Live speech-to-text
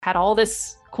had all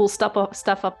this cool stuff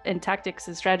up and tactics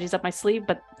and strategies up my sleeve,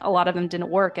 but a lot of them didn't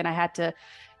work. And I had to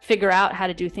figure out how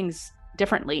to do things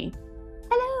differently.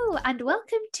 Hello, and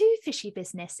welcome to Phishy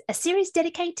Business, a series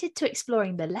dedicated to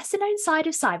exploring the lesser-known side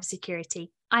of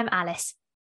cybersecurity. I'm Alice.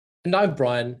 And I'm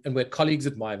Brian, and we're colleagues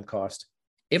at Mimecast.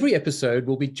 Every episode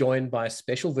will be joined by a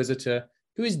special visitor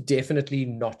who is definitely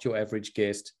not your average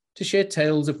guest to share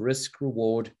tales of risk,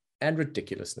 reward, and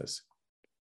ridiculousness.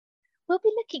 We'll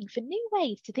be looking for new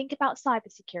ways to think about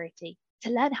cybersecurity, to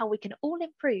learn how we can all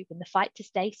improve in the fight to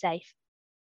stay safe.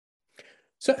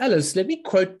 So Alice, let me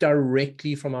quote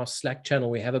directly from our Slack channel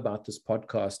we have about this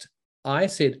podcast. I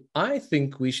said, I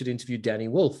think we should interview Dani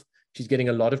Wolf. She's getting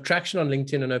a lot of traction on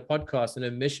LinkedIn and her podcast, and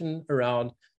her mission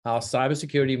around how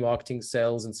cybersecurity marketing,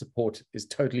 sales, and support is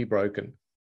totally broken.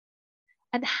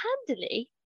 And handily,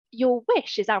 your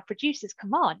wish is our producer's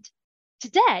command.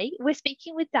 Today, we're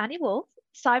speaking with Dani Wolf,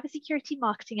 cybersecurity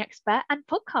marketing expert and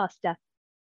podcaster.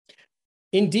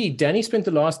 Indeed, Dani spent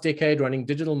the last decade running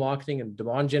digital marketing and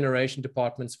demand generation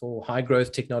departments for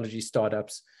high-growth technology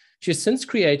startups. She has since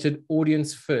created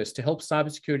Audience First to help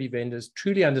cybersecurity vendors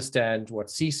truly understand what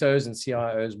CISOs and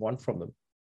CIOs want from them.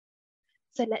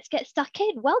 So let's get stuck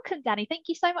in. Welcome, Dani. Thank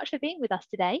you so much for being with us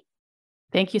today.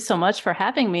 Thank you so much for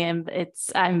having me.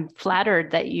 I'm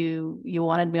flattered that you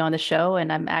wanted me on the show, and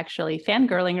I'm actually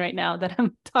fangirling right now that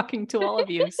I'm talking to all of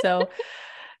you. So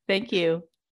thank you.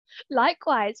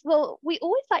 Likewise. Well, we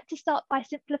always like to start by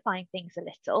simplifying things a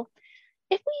little.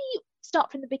 If we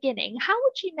start from the beginning, how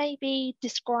would you maybe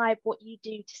describe what you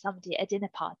do to somebody at a dinner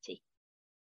party?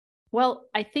 Well,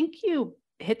 I think you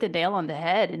hit the nail on the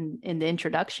head in the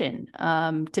introduction.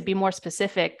 To be more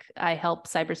specific, I help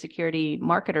cybersecurity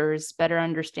marketers better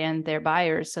understand their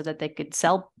buyers so that they could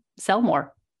sell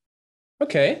more.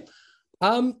 Okay.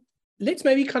 Let's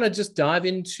maybe kind of just dive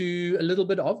into a little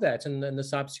bit of that and the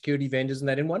cybersecurity vendors and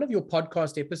that. In one of your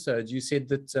podcast episodes, you said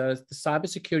that the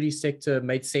cybersecurity sector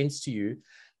made sense to you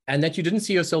and that you didn't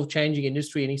see yourself changing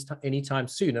industry anytime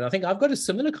soon. And I think I've got a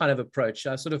similar kind of approach.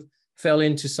 I sort of fell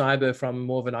into cyber from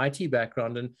more of an IT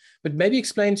background, but maybe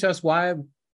explain to us why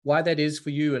that is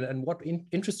for you and what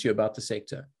interests you about the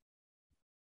sector.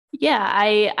 Yeah,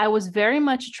 I was very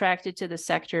much attracted to the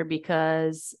sector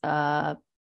because the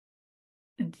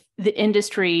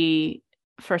industry,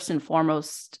 first and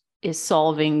foremost, is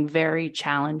solving very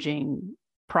challenging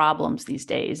problems these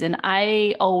days. And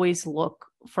I always look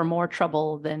for more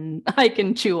trouble than I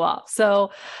can chew off.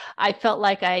 So I felt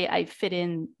like I fit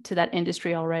into that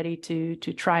industry already to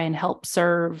try and help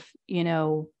serve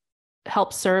the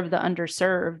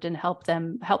underserved and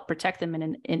help protect them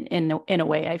in a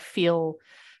way. I feel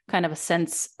kind of a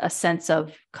sense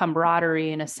of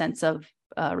camaraderie and a sense of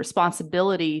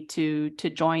responsibility to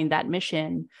join that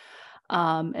mission.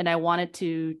 And I wanted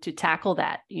to tackle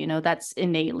that. That's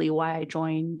innately why I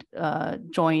joined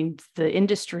the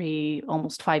industry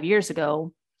almost 5 years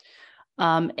ago.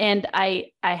 And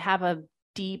I have a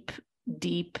deep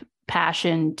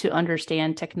passion to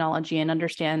understand technology and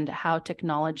understand how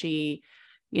technology,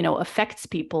 affects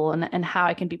people, and how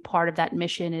I can be part of that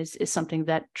mission is something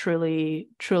that truly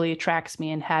attracts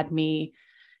me and had me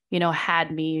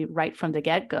right from the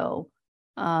get-go.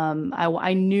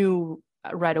 I knew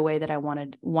right away that I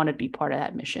wanted to be part of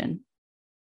that mission.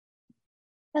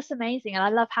 That's amazing. And I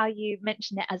love how you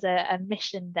mention it as a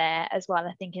mission there as well.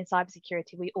 I think in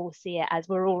cybersecurity, we all see it as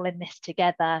we're all in this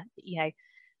together,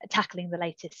 tackling the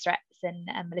latest threats and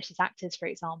malicious actors, for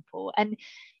example. And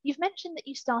you've mentioned that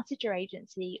you started your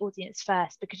agency Audience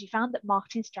First because you found that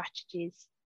marketing strategies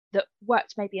that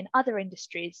worked maybe in other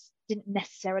industries didn't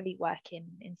necessarily work in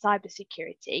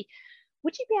cybersecurity.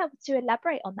 Would you be able to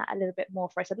elaborate on that a little bit more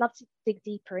for us? I'd love to dig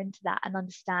deeper into that and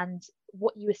understand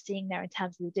what you were seeing there in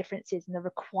terms of the differences and the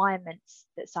requirements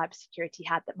that cybersecurity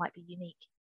had that might be unique.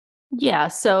 Yeah.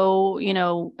 So,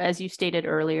 as you stated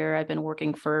earlier, I've been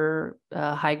working for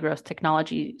high growth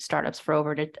technology startups for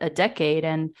over a decade.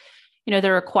 And,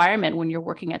 the requirement when you're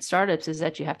working at startups is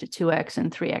that you have to 2x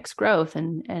and 3x growth.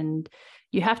 And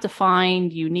you have to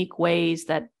find unique ways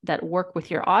that work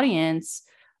with your audience,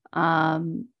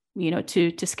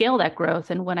 to scale that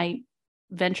growth. And when I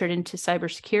ventured into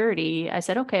cybersecurity, I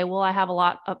said, okay, well, I have a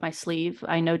lot up my sleeve.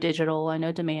 I know digital, I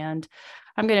know demand.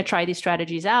 I'm going to try these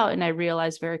strategies out. And I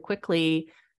realized very quickly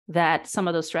that some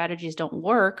of those strategies don't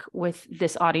work with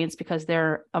this audience because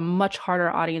they're a much harder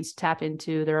audience to tap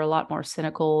into. They're a lot more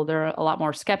cynical. They're a lot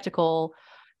more skeptical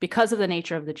because of the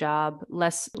nature of the job,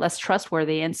 less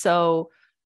trustworthy. And so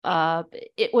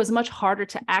it was much harder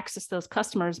to access those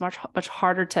customers, much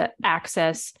harder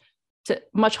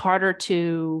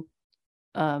to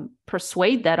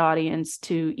persuade that audience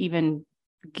to even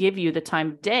give you the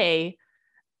time of day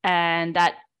And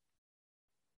that,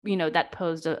 that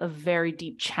posed a very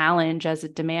deep challenge as a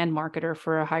demand marketer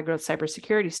for a high growth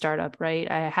cybersecurity startup, right?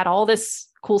 I had all this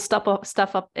cool stuff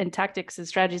up and tactics and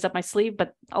strategies up my sleeve,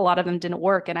 but a lot of them didn't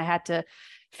work. And I had to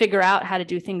figure out how to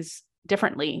do things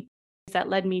differently. That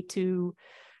led me to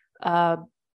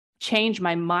change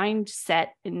my mindset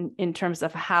in terms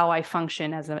of how I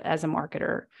function as a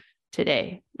marketer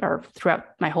today, or throughout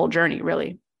my whole journey,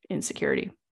 really, in security.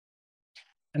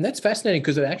 And that's fascinating,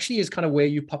 because it actually is kind of where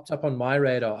you popped up on my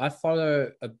radar. I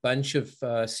follow a bunch of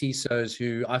CISOs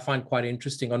who I find quite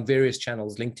interesting on various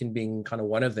channels, LinkedIn being kind of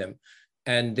one of them.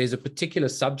 And there's a particular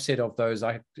subset of those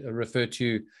I refer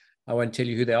to. I won't tell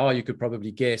you who they are. You could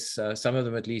probably guess. Some of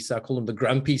them, at least, I call them the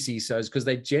grumpy CISOs, because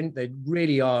they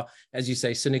really are, as you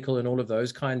say, cynical and all of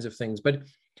those kinds of things. But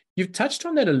you've touched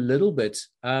on that a little bit.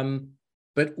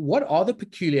 But what are the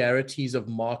peculiarities of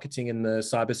marketing in the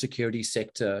cybersecurity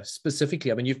sector specifically?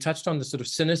 I mean, you've touched on the sort of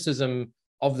cynicism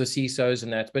of the CISOs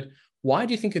and that, but why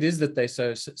do you think it is that they're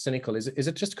so cynical? Is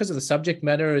it just because of the subject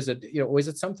matter? Is it, or is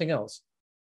it something else?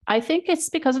 I think it's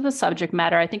because of the subject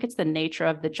matter. I think it's the nature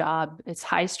of the job. It's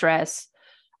high stress.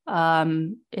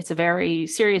 It's a very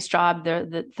serious job.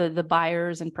 The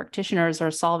buyers and practitioners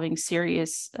are solving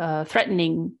serious,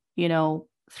 threatening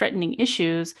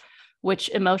issues, which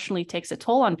emotionally takes a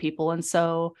toll on people. And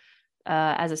so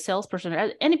as a salesperson,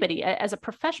 as anybody, as a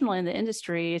professional in the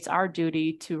industry, it's our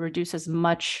duty to reduce as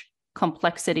much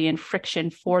complexity and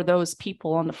friction for those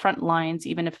people on the front lines,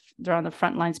 even if they're on the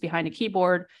front lines behind a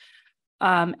keyboard.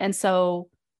 And so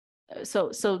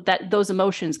that those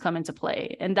emotions come into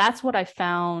play. And that's what I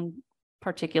found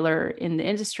particular in the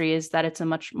industry, is that it's a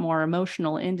much more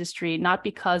emotional industry, not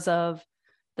because of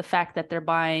the fact that they're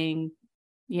buying,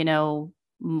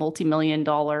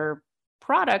 multi-million-dollar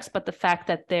products, but the fact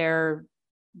that they're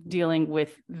dealing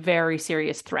with very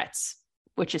serious threats,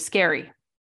 which is scary.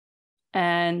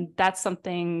 And that's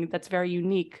something that's very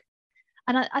unique.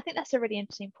 And I think that's a really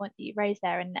interesting point that you raised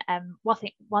there. And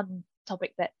one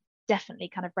topic that definitely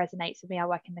kind of resonates with me, I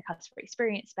work in the customer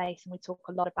experience space, and we talk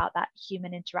a lot about that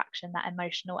human interaction, that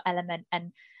emotional element.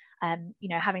 And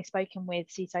having spoken with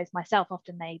CISOs myself,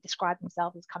 often they describe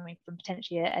themselves as coming from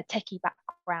potentially a techie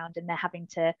background, and they're having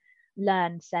to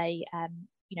learn, say,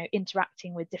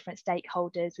 interacting with different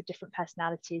stakeholders, with different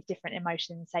personalities, different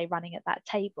emotions, say, running at that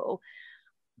table.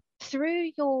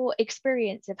 Through your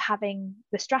experience of having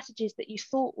the strategies that you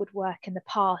thought would work in the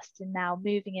past, and now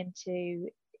moving into,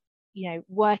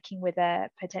 working with a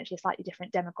potentially slightly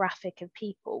different demographic of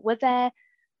people, were there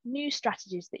new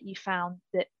strategies that you found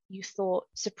that you thought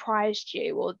surprised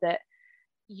you, or that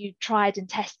you tried and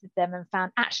tested them and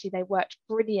found actually they worked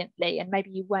brilliantly and maybe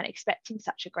you weren't expecting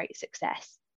such a great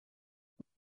success?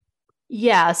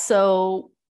 Yeah.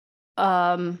 So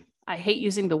I hate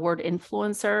using the word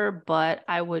influencer, but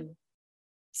I would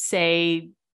say,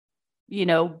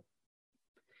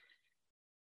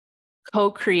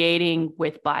 co-creating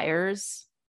with buyers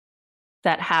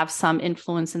that have some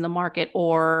influence in the market,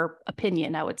 or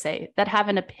opinion, I would say, that have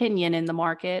an opinion in the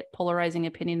market. Polarizing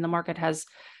opinion in the market has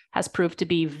proved to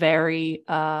be very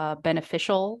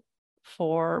beneficial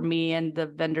for me and the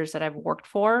vendors that I've worked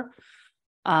for.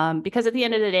 Because at the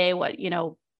end of the day,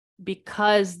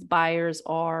 because buyers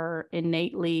are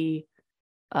innately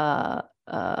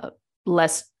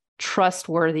less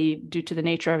trustworthy due to the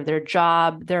nature of their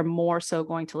job, they're more so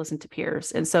going to listen to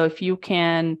peers. And so if you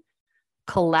can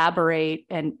collaborate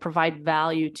and provide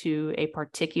value to a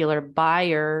particular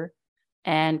buyer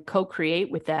and co-create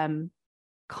with them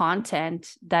content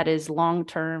that is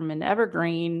long-term and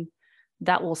evergreen,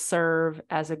 that will serve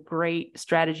as a great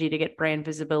strategy to get brand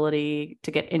visibility,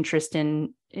 to get interest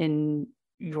in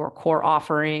your core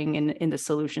offering and in the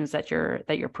solutions that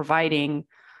you're providing.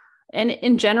 And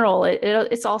in general,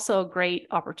 it's also a great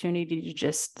opportunity to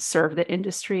just serve the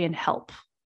industry and help.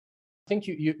 I think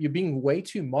you're being way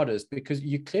too modest, because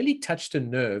you clearly touched a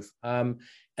nerve. And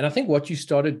I think what you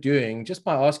started doing just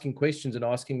by asking questions and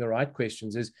asking the right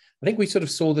questions is, I think we sort of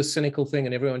saw the cynical thing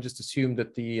and everyone just assumed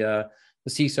that the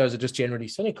CISOs are just generally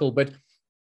cynical. But,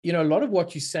 a lot of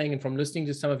what you're saying, and from listening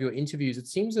to some of your interviews, it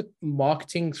seems that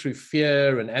marketing through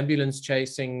fear and ambulance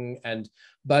chasing and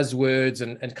buzzwords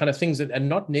and kind of things and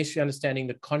not necessarily understanding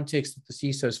the context that the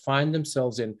CISOs find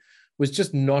themselves in was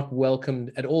just not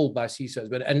welcomed at all by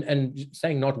CISOs. But and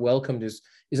saying not welcomed is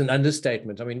an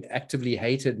understatement. I mean, actively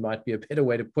hated might be a better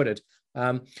way to put it.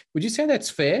 Would you say that's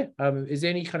fair? Is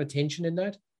there any kind of tension in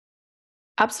that?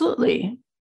 Absolutely.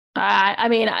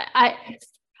 I've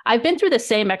been through the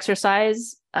same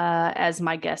exercise as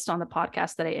my guest on the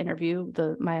podcast that I interview,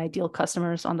 my ideal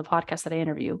customers on the podcast that I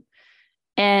interview.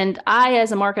 And I,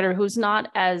 as a marketer who's not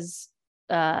as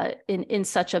in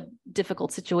such a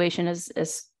difficult situation as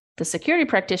the security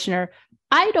practitioner.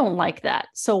 I don't like that.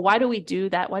 So why do we do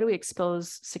that? Why do we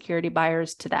expose security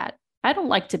buyers to that? I don't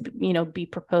like to, be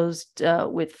proposed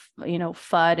with,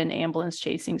 FUD and ambulance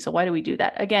chasing. So why do we do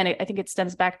that? Again, I think it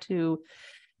stems back to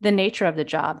the nature of the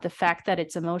job, the fact that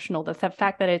it's emotional, the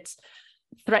fact that it's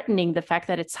threatening, the fact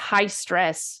that it's high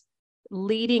stress.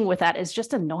 Leading with that is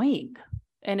just annoying,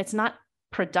 and it's not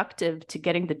productive to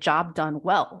getting the job done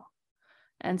well.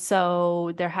 And so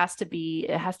it has to be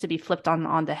flipped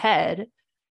on the head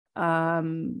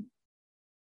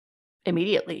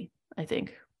immediately, I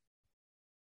think.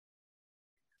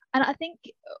 And I think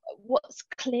what's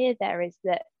clear there is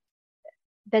that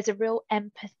there's a real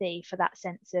empathy for that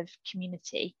sense of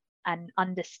community and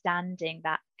understanding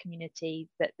that community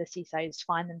that the CISOs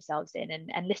find themselves in.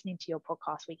 And listening to your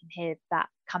podcast, we can hear that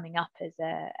coming up as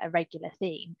a regular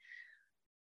theme.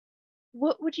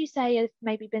 What would you say has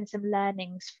maybe been some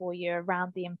learnings for you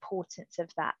around the importance of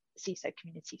that CISO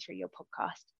community through your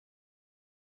podcast?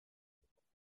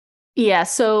 Yeah,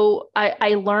 so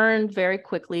I learned very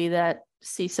quickly that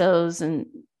CISOs and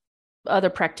other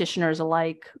practitioners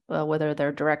alike, whether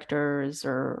they're directors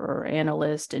or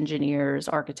analysts, engineers,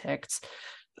 architects,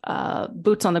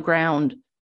 boots on the ground,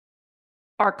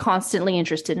 are constantly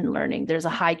interested in learning. There's a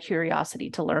high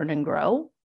curiosity to learn and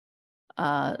grow.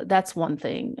 That's one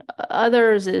thing.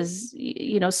 Others is,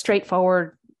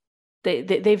 straightforward.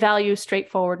 They value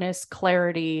straightforwardness,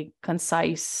 clarity,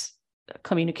 concise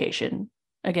communication.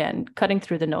 Again, cutting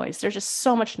through the noise. There's just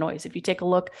so much noise. If you take a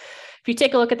look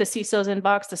at the CISO's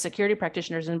inbox, the security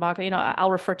practitioner's inbox, I'll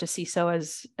refer to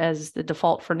CISO as the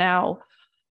default for now.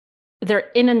 They're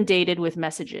inundated with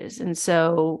messages. And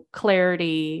so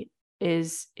clarity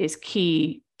is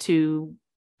key to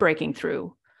breaking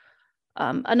through.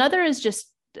 Another is just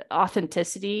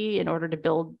authenticity in order to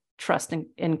build trust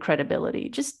and credibility.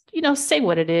 Just, say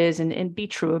what it is and be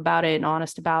true about it and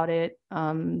honest about it.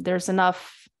 There's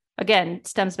enough. Again, it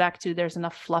stems back to there's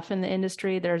enough fluff in the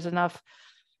industry. There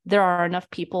are enough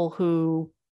people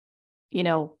who,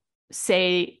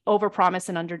 say overpromise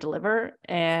and underdeliver,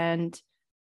 and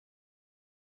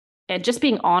just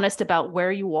being honest about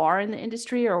where you are in the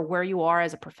industry or where you are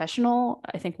as a professional,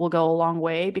 I think will go a long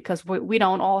way, because we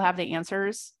don't all have the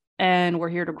answers, and we're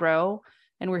here to grow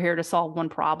and we're here to solve one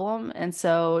problem. And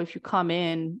so if you come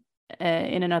in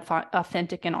an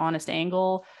authentic and honest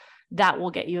angle, that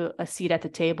will get you a seat at the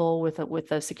table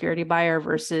with a security buyer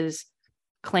versus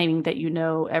claiming that you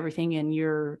know everything and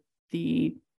you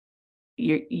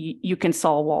can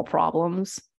solve all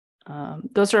problems.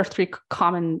 Those are three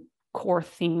common core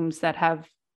themes that have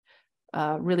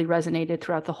really resonated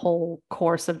throughout the whole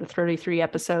course of the 33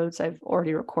 episodes I've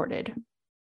already recorded.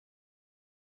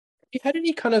 You had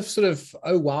any kind of sort of,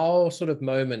 oh, wow, sort of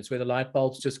moments where the light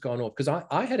bulb's just gone off? Because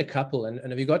I had a couple, and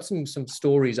have you got some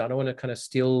stories? I don't want to kind of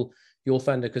steal your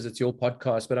thunder because it's your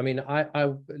podcast, but I mean, I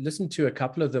listened to a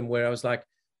couple of them where I was like,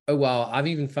 oh, wow, I've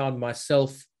even found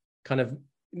myself kind of,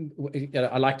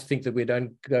 I like to think that we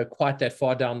don't go quite that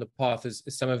far down the path as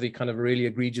some of the kind of really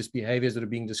egregious behaviors that are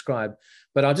being described.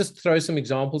 But I'll just throw some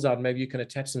examples out. Maybe you can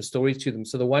attach some stories to them.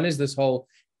 So the one is this whole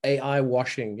AI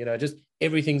washing, just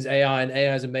everything's AI and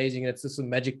AI is amazing. And it's this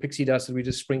magic pixie dust that we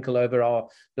just sprinkle over our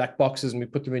black boxes and we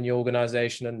put them in your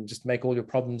organization and just make all your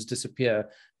problems disappear.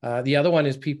 The other one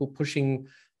is people pushing,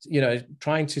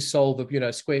 trying to solve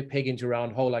a, square peg into a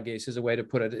round hole, I guess is a way to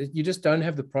put it. You just don't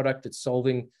have the product that's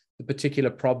solving the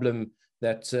particular problem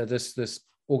that this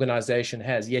organization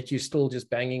has, yet you're still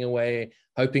just banging away,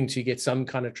 hoping to get some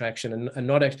kind of traction and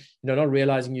not actually, not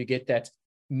realizing you get that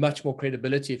much more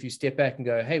credibility if you step back and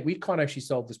go, hey, we can't actually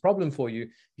solve this problem for you.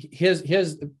 Here's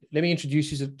let me introduce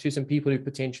you to some people who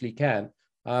potentially can.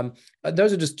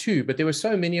 Those are just two, but there were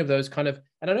so many of those kind of,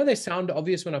 and I know they sound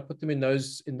obvious when I put them in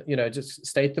those, just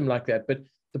state them like that. But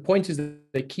the point is that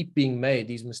they keep being made.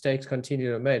 These mistakes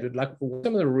continue to be made. Like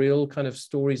some of the real kind of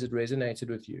stories that resonated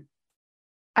with you.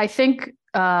 I think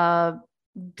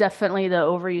definitely the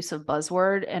overuse of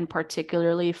buzzword, and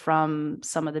particularly from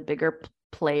some of the bigger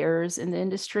players in the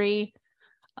industry.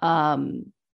 I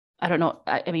don't know.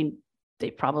 I mean,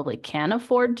 they probably can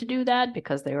afford to do that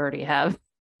because they already have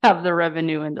the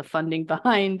revenue and the funding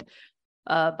behind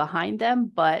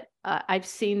them. But I've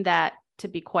seen that to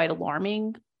be quite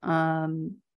alarming.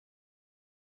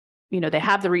 They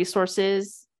have the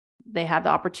resources, they have the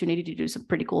opportunity to do some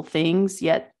pretty cool things,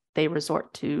 yet they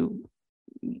resort to,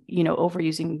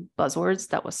 overusing buzzwords.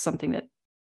 That was something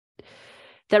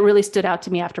that really stood out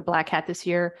to me after Black Hat this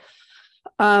year.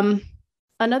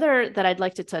 Another that I'd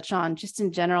like to touch on just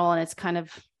in general, and it's kind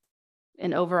of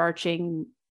an overarching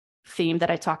theme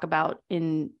that I talk about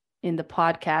in the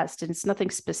podcast, and it's nothing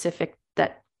specific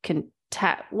that can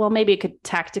maybe it could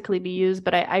tactically be used,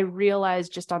 but I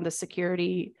realized just on the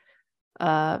security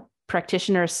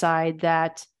practitioner side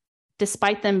that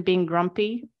despite them being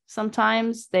grumpy,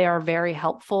 sometimes they are very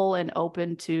helpful and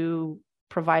open to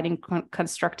providing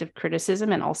constructive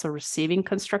criticism and also receiving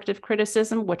constructive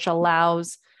criticism, which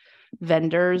allows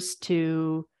vendors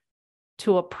to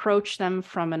approach them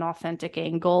from an authentic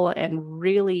angle and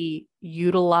really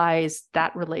utilize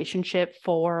that relationship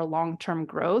for long-term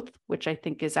growth, which I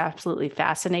think is absolutely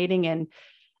fascinating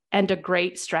and a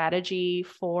great strategy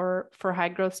for high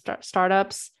growth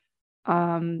startups.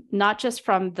 Not just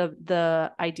from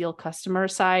the ideal customer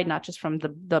side, not just from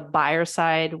the buyer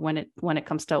side when it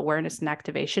comes to awareness and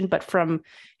activation, but from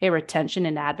a retention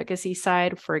and advocacy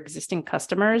side for existing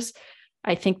customers.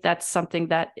 I think that's something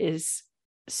that is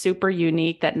super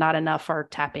unique that not enough are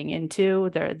tapping into.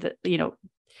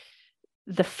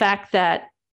 The fact that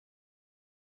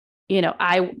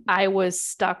I was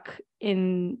stuck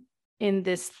in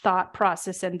this thought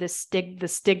process and the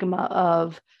stigma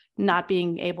of not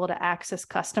being able to access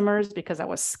customers because I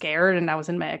was scared and I was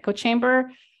in my echo chamber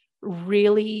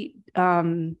really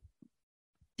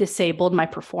disabled my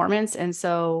performance. And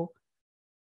so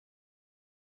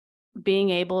being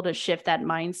able to shift that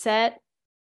mindset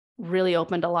really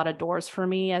opened a lot of doors for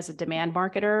me as a demand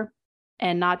marketer,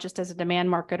 and not just as a demand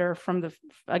marketer from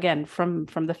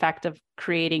the fact of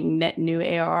creating net new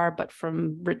ARR, but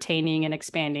from retaining and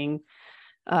expanding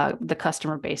the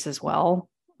customer base as well.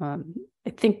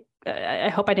 I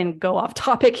hope I didn't go off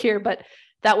topic here, but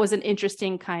that was an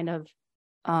interesting kind of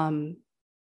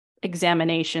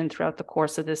examination throughout the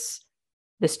course of this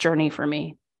journey for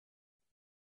me.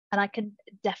 And I can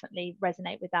definitely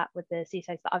resonate with that with the CISOs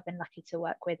that I've been lucky to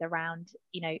work with around,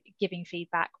 giving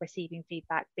feedback, receiving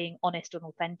feedback, being honest and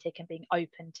authentic, and being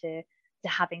open to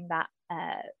having that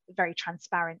very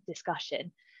transparent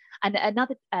discussion. And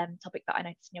another topic that I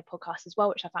noticed in your podcast as well,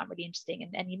 which I found really interesting,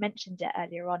 and you mentioned it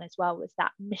earlier on as well, was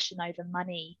that mission over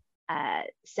money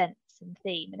sense and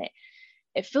theme. And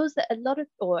it feels that a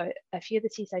few of the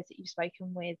CISOs that you've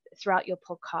spoken with throughout your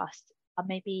podcast are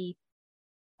maybe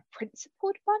a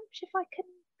principled bunch, if I can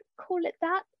call it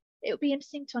that. It would be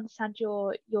interesting to understand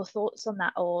your thoughts on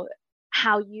that, or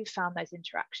how you found those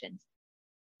interactions.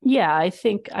 Yeah, I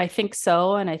think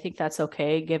so. And I think that's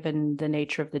okay, given the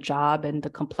nature of the job and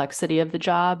the complexity of the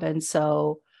job. And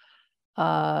so,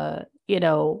 I've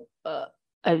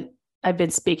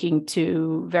been speaking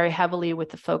to very heavily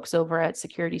with the folks over at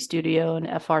Security Studio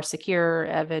and FR Secure,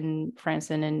 Evan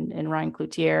Franson and Ryan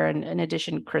Cloutier, and in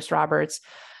addition, Chris Roberts,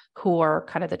 who are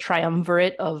kind of the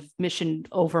triumvirate of mission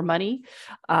over money.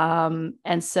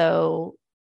 And so,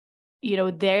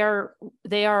 they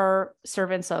are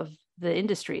servants of the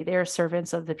industry. They're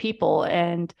servants of the people,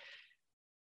 and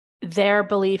their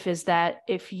belief is that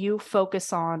if you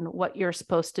focus on what you're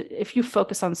supposed to, if you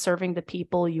focus on serving the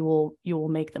people, you will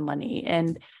make the money.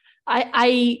 And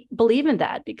I believe in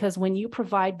that, because when you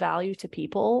provide value to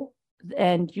people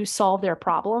and you solve their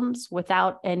problems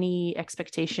without any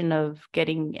expectation of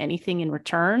getting anything in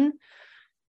return,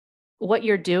 what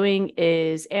you're doing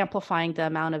is amplifying the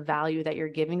amount of value that you're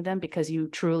giving them because you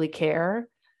truly care.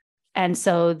 And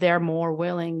so they're more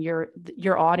willing,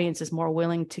 your audience is more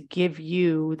willing to give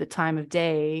you the time of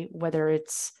day, whether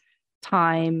it's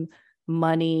time,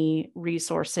 money,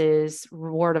 resources,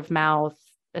 word of mouth,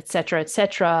 et cetera,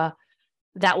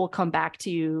 that will come back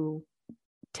to you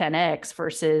 10x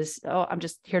versus, oh, I'm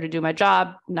just here to do my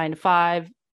job, 9 to 5,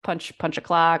 punch a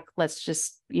clock. Let's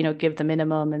just, give the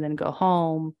minimum and then go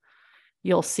home.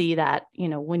 You'll see that,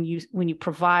 when you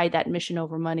provide that mission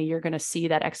over money, you're going to see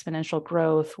that exponential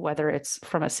growth, whether it's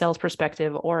from a sales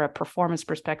perspective or a performance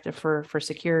perspective for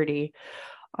security,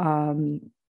 much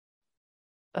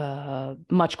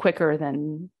quicker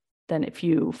than if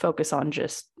you focus on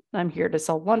just, I'm here to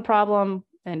solve one problem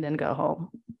and then go home.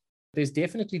 There's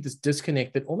definitely this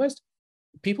disconnect that almost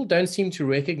people don't seem to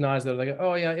recognize that, like,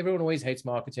 oh yeah, everyone always hates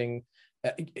marketing.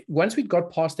 Once we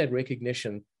got past that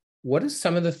recognition, what are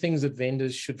some of the things that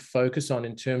vendors should focus on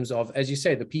in terms of, as you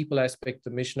say, the people aspect, the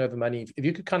mission over money? If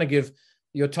you could kind of give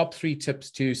your top 3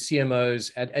 tips to CMOs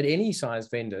at any size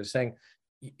vendor, saying,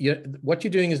 what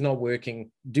you're doing is not working,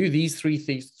 do these three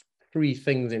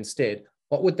things instead,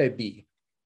 what would they be?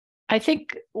 I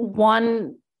think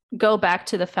one, go back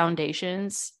to the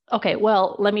foundations. Okay,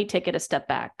 well, let me take it a step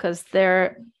back, because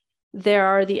there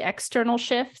are the external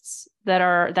shifts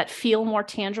that feel more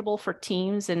tangible for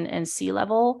teams and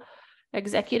C-level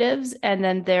executives. And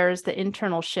then there's the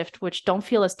internal shift, which don't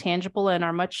feel as tangible and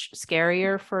are much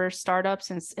scarier for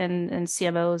startups and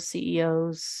CMOs,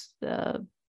 CEOs,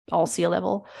 all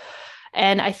C-level.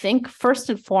 And I think first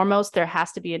and foremost, there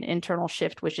has to be an internal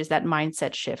shift, which is that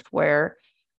mindset shift where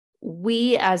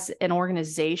we as an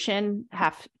organization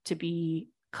have to be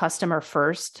customer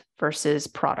first versus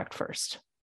product first.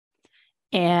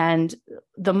 And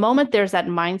the moment there's that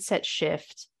mindset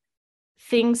shift,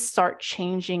 things start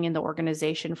changing in the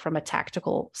organization from a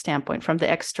tactical standpoint, from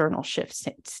the external shift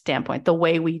standpoint, the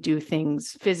way we do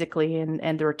things physically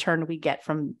and the return we get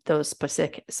from those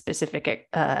specific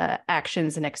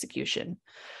actions and execution.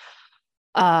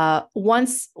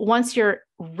 Once you're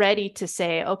ready to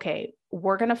say, okay,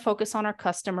 we're going to focus on our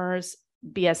customers,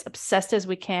 be as obsessed as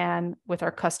we can with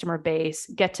our customer base,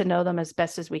 get to know them as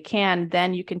best as we can,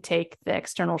 then you can take the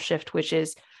external shift, which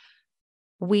is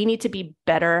we need to be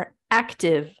better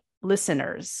active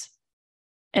listeners.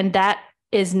 And that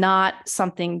is not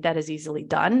something that is easily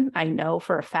done. I know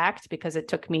for a fact, because it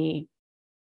took me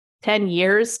 10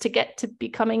 years to get to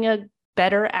becoming a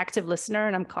better active listener.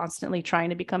 And I'm constantly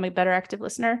trying to become a better active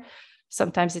listener.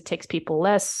 Sometimes it takes people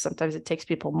less, sometimes it takes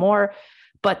people more,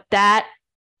 but that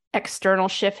external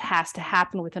shift has to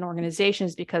happen within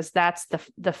organizations because that's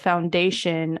the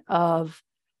foundation of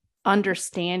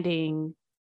understanding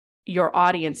your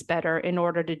audience better in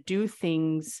order to do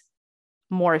things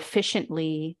more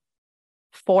efficiently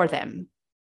for them.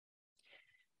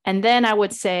 And then I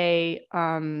would say,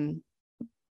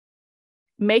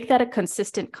 make that a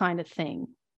consistent kind of thing,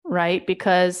 right?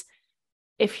 Because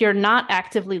if you're not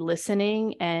actively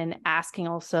listening and asking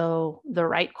also the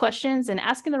right questions, and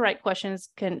asking the right questions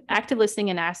active listening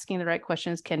and asking the right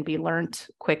questions can be learned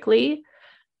quickly.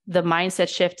 The mindset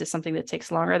shift is something that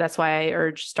takes longer. That's why I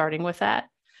urge starting with that.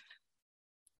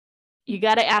 You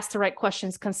got to ask the right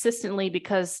questions consistently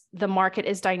because the market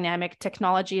is dynamic.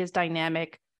 Technology is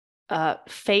dynamic.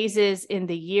 Phases in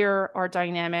the year are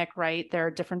dynamic, right? There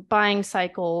are different buying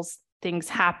cycles. Things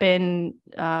happen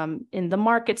in the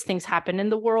markets, things happen in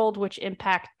the world, which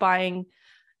impact buying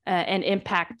and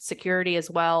impact security as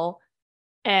well.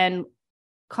 And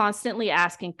constantly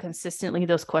asking consistently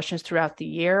those questions throughout the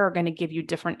year are going to give you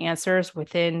different answers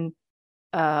within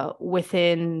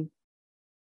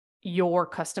your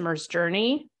customer's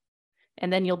journey.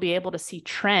 And then you'll be able to see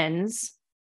trends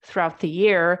throughout the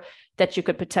year that you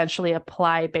could potentially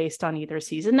apply based on either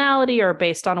seasonality or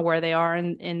based on where they are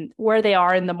in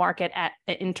the market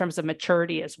in terms of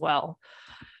maturity as well.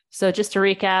 So just to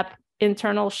recap,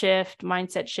 internal shift,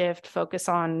 mindset shift, focus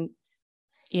on,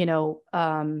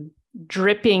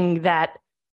 dripping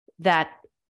that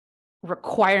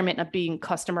requirement of being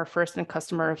customer first and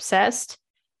customer obsessed,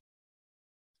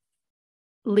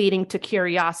 leading to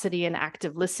curiosity and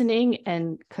active listening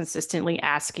and consistently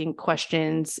asking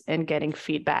questions and getting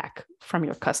feedback from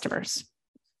your customers.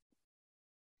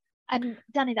 And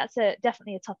Danny, that's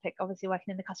definitely a topic, obviously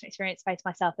working in the customer experience space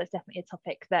myself, that's definitely a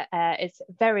topic that is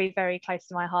very, very close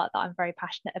to my heart that I'm very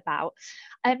passionate about.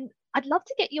 I'd love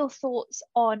to get your thoughts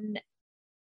on,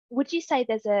 would you say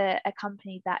there's a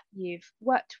company that you've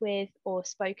worked with or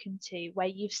spoken to where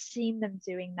you've seen them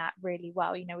doing that really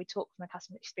well? We talk from a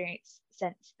customer experience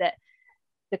sense that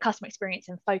the customer experience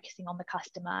and focusing on the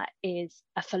customer is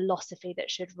a philosophy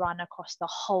that should run across the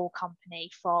whole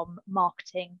company, from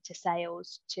marketing to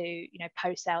sales to,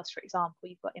 post-sales, for example.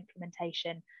 You've got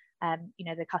implementation,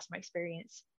 the customer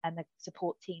experience and the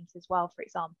support teams as well, for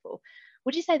example.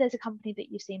 Would you say there's a company that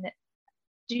you've seen that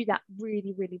do that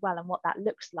really, really well, and what that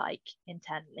looks like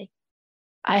internally?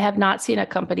 I have not seen a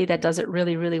company that does it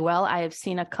really, really well. I have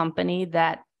seen a company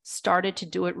that started to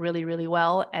do it really, really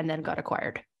well and then got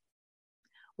acquired.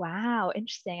 Wow,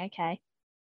 interesting. Okay.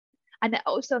 And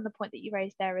also on the point that you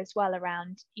raised there as well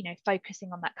around,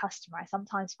 focusing on that customer, I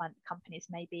sometimes find that companies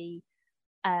maybe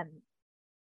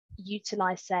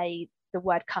utilize, say, the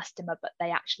word customer, but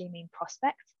they actually mean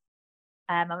prospect.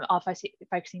 Are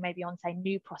focusing maybe on, say,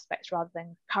 new prospects rather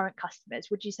than current customers.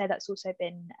 Would you say that's also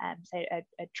been, say,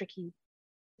 a tricky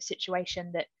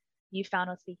situation that you found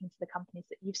on speaking to the companies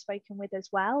that you've spoken with as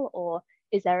well? Or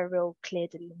is there a real clear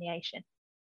delineation?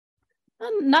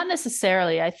 Not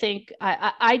necessarily. I think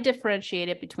I differentiate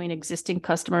it between existing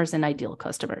customers and ideal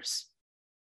customers.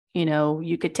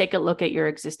 You could take a look at your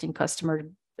existing customer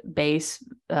base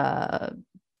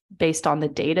based on the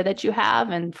data that you have.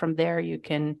 And from there, you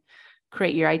can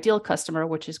create your ideal customer,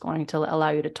 which is going to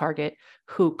allow you to target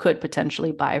who could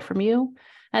potentially buy from you.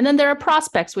 And then there are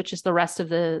prospects, which is the rest of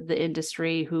the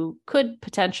industry, who could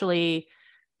potentially,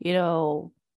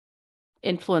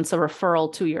 influence a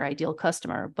referral to your ideal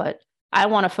customer. But I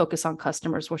want to focus on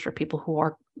customers, which are people who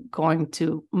are going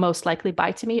to most likely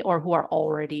buy to me or who are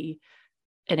already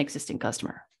an existing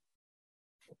customer.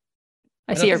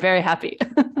 I see you're very happy.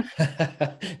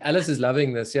 Alice is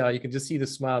loving this. Yeah, you can just see the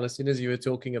smile as soon as you were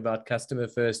talking about customer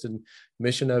first and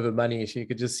mission over money. She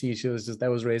could just see that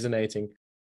was resonating.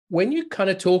 When you're kind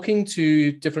of talking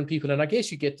to different people, and I guess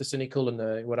you get the cynical and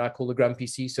the what I call the grumpy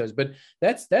CISOs, but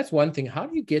that's one thing. How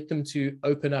do you get them to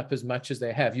open up as much as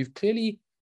they have? You've clearly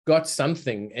got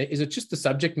something. Is it just the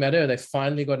subject matter? They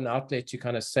finally got an outlet to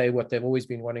kind of say what they've always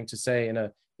been wanting to say in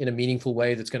a meaningful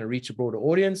way that's going to reach a broader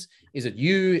audience? Is it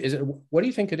you? What do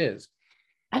you think it is?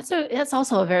 That's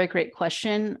also a very great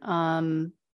question.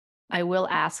 I will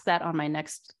ask that on my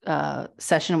next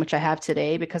session, which I have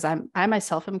today, because I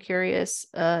myself am curious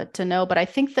to know. But I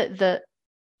think that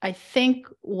I think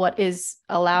what is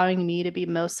allowing me to be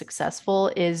most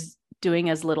successful is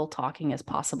doing as little talking as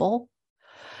possible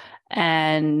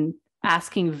and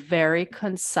asking very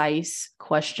concise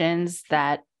questions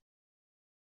that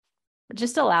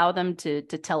just allow them to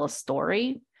tell a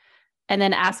story, and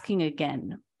then asking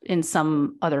again in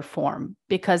some other form,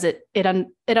 because it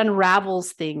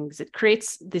unravels things. It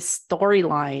creates this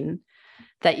storyline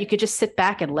that you could just sit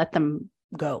back and let them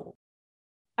go.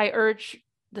 I urge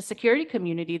the security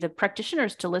community, the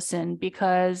practitioners, to listen,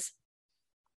 because,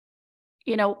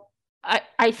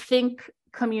 I think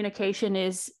communication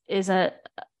is a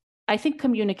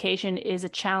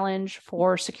challenge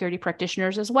for security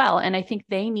practitioners as well. And I think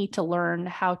they need to learn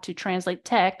how to translate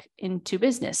tech into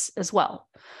business as well.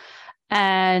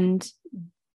 And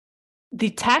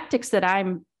the tactics that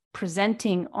I'm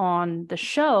presenting on the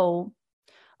show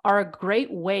are a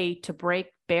great way to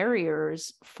break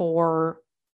barriers for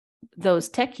those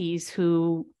techies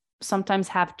who sometimes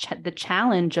have the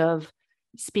challenge of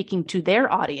speaking to their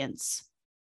audience,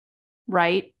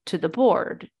 right? To the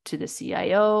board, to the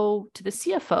CIO, to the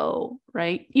CFO,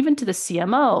 right? Even to the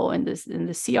CMO and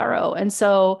the CRO. And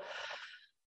so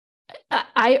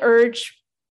I urge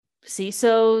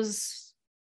CISOs,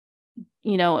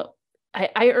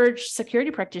 I urge security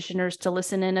practitioners to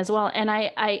listen in as well. And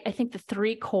I think the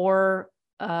three core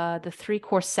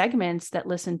segments that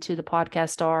listen to the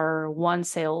podcast are: one,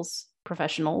 sales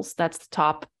professionals. That's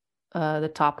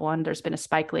the top one. There's been a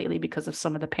spike lately because of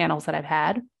some of the panels that I've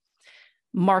had.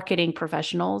 Marketing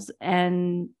professionals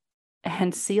and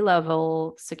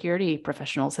C-level security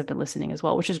professionals have been listening as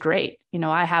well, which is great.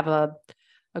 I have a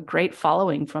great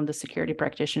following from the security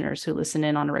practitioners who listen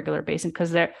in on a regular basis,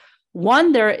 because they're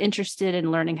interested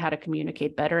in learning how to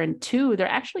communicate better, and two, they're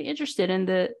actually interested in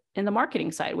the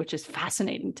marketing side, which is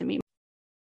fascinating to me.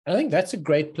 I think that's a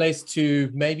great place to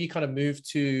maybe kind of move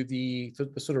to the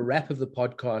sort of wrap of the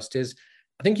podcast. Is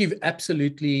I think you've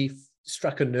absolutely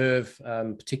struck a nerve,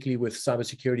 particularly with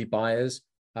cybersecurity buyers.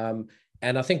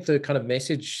 And I think the kind of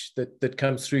message that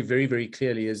comes through very, very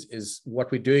clearly is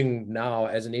what we're doing now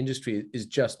as an industry is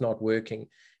just not working.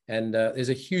 And there's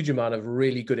a huge amount of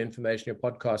really good information in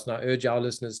your podcast. And I urge our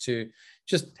listeners to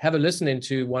just have a listen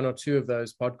into one or two of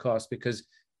those podcasts, because,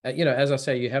 as I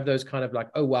say, you have those kind of like,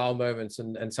 oh, wow moments.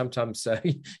 And sometimes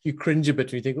you cringe a bit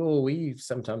and you think, oh, we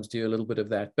sometimes do a little bit of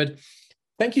that. But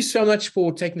thank you so much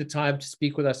for taking the time to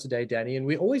speak with us today, Danny. And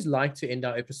we always like to end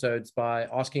our episodes by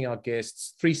asking our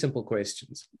guests 3 simple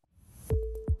questions.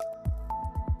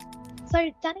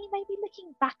 So, Danny, maybe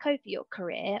looking back over your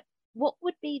career, what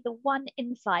would be the one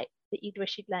insight that you'd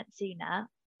wish you'd learned sooner,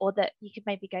 or that you could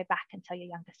maybe go back and tell your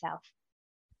younger self?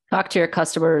 Talk to your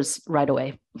customers right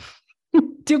away.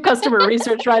 Do customer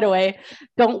research right away.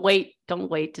 Don't wait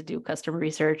to do customer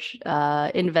research.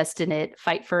 Invest in it,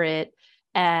 fight for it.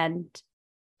 And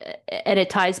it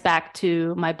ties back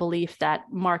to my belief that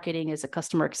marketing is a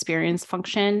customer experience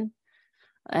function.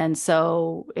 And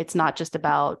so it's not just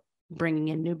about bringing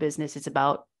in new business. It's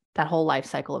about that whole life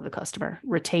cycle of the customer,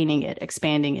 retaining it,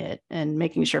 expanding it, and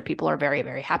making sure people are very,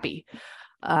 very happy.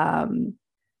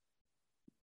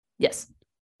 Yes.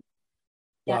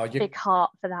 Yeah, wow, big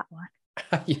heart for that one.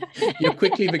 You're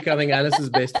quickly becoming Alice's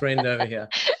best friend over here.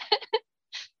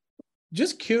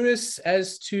 Just curious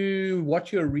as to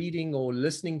what you're reading or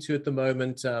listening to at the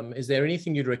moment. Is there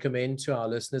anything you'd recommend to our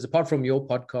listeners, apart from your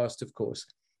podcast, of course?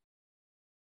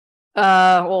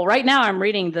 Well, right now I'm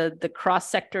reading the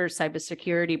cross-sector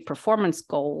cybersecurity performance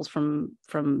goals from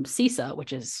CISA,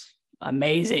 which is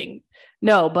amazing.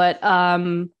 No, but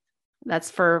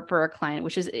that's for a client,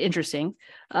 which is interesting.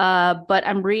 But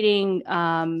I'm reading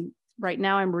right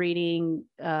now. I'm reading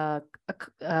Forget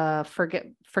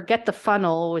the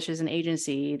Funnel, which is an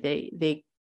agency. They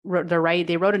wrote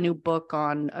a new book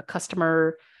on a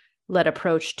customer-led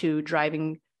approach to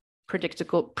driving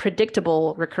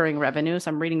predictable recurring revenues.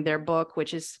 I'm reading their book,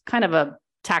 which is kind of a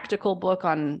tactical book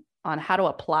on how to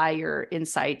apply your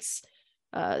insights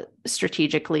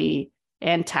strategically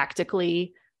and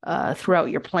tactically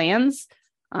throughout your plans.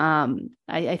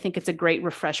 I think it's a great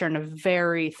refresher and a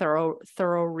very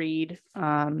thorough read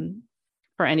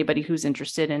for anybody who's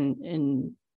interested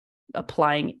in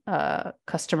applying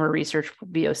customer research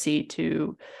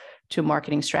VOC to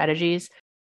marketing strategies.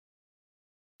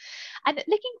 And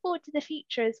looking forward to the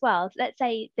future as well, let's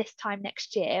say this time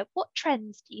next year, what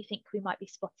trends do you think we might be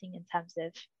spotting in terms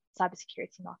of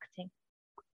cybersecurity marketing?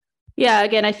 Yeah,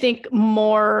 again, I think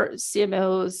more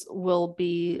CMOs will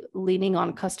be leaning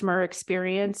on customer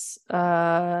experience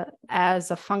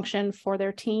as a function for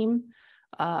their team,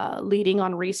 leading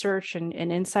on research and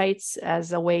insights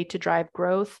as a way to drive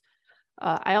growth.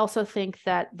 I also think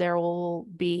that there will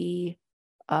be,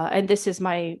 and this is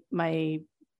my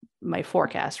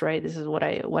forecast, right? This is what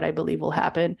I believe will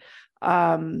happen,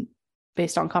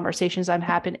 based on conversations I'm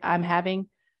having.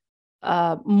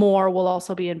 More will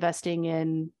also be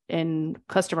investing in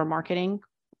customer marketing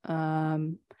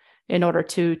in order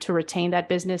to retain that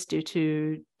business due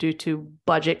to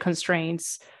budget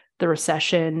constraints, the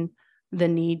recession, the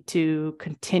need to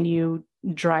continue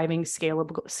driving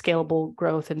scalable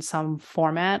growth in some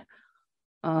format.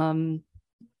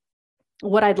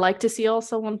 What I'd like to see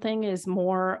also, one thing is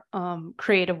more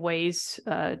creative ways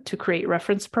to create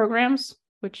reference programs,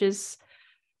 which is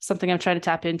something I'm trying to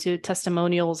tap into.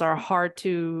 Testimonials are hard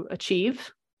to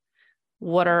achieve.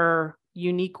 What are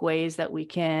unique ways that we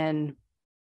can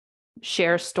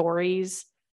share stories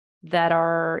that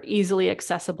are easily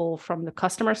accessible from the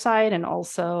customer side and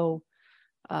also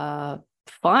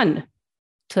fun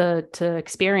to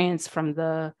experience from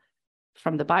the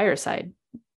buyer side?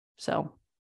 So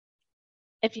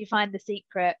if you find the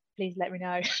secret, please let me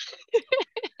know.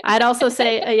 I'd also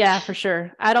say, yeah, for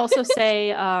sure. I'd also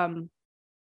say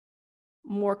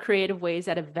more creative ways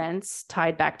at events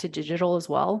tied back to digital as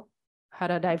well. How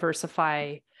to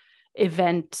diversify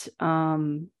event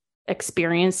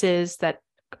experiences that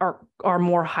are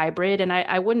more hybrid. And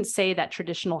I wouldn't say that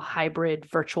traditional hybrid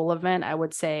virtual event. I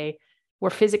would say we're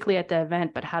physically at the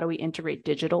event, but how do we integrate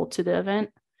digital to the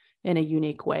event in a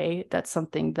unique way? That's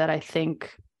something that I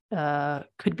think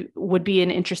would be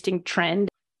an interesting trend.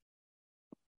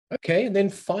 Okay, and then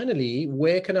finally,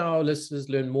 where can our listeners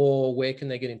learn more? Where can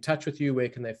they get in touch with you? Where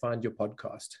can they find your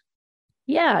podcast?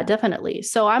 Yeah, definitely.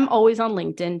 So I'm always on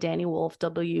LinkedIn, Danny Wolf,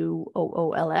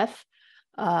 WOOLF.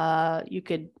 You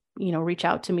could, reach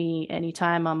out to me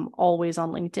anytime. I'm always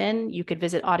on LinkedIn. You could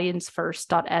visit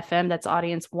audiencefirst.fm. That's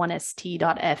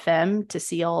audience1st.fm to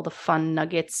see all the fun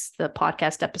nuggets, the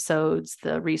podcast episodes,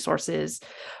 the resources,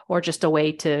 or just a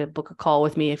way to book a call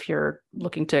with me if you're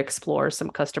looking to explore some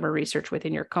customer research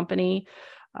within your company.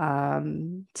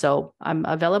 So I'm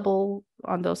available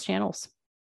on those channels.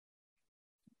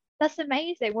 That's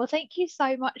amazing. Well, thank you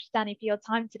so much, Danny, for your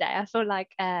time today. I feel like,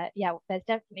 there's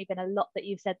definitely been a lot that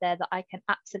you said there that I can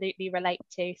absolutely relate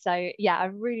to. So yeah, I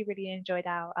really, really enjoyed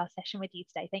our session with you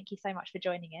today. Thank you so much for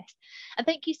joining us. And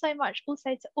thank you so much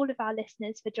also to all of our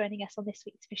listeners for joining us on this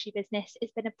week's Phishy Business.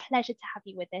 It's been a pleasure to have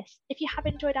you with us. If you have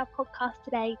enjoyed our podcast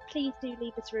today, please do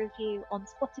leave us a review on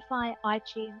Spotify,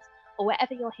 iTunes, or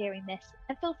wherever you're hearing this.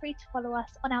 And feel free to follow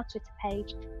us on our Twitter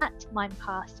page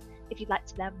 @Mimecast if you'd like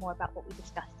to learn more about what we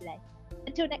discussed today.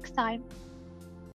 Until next time.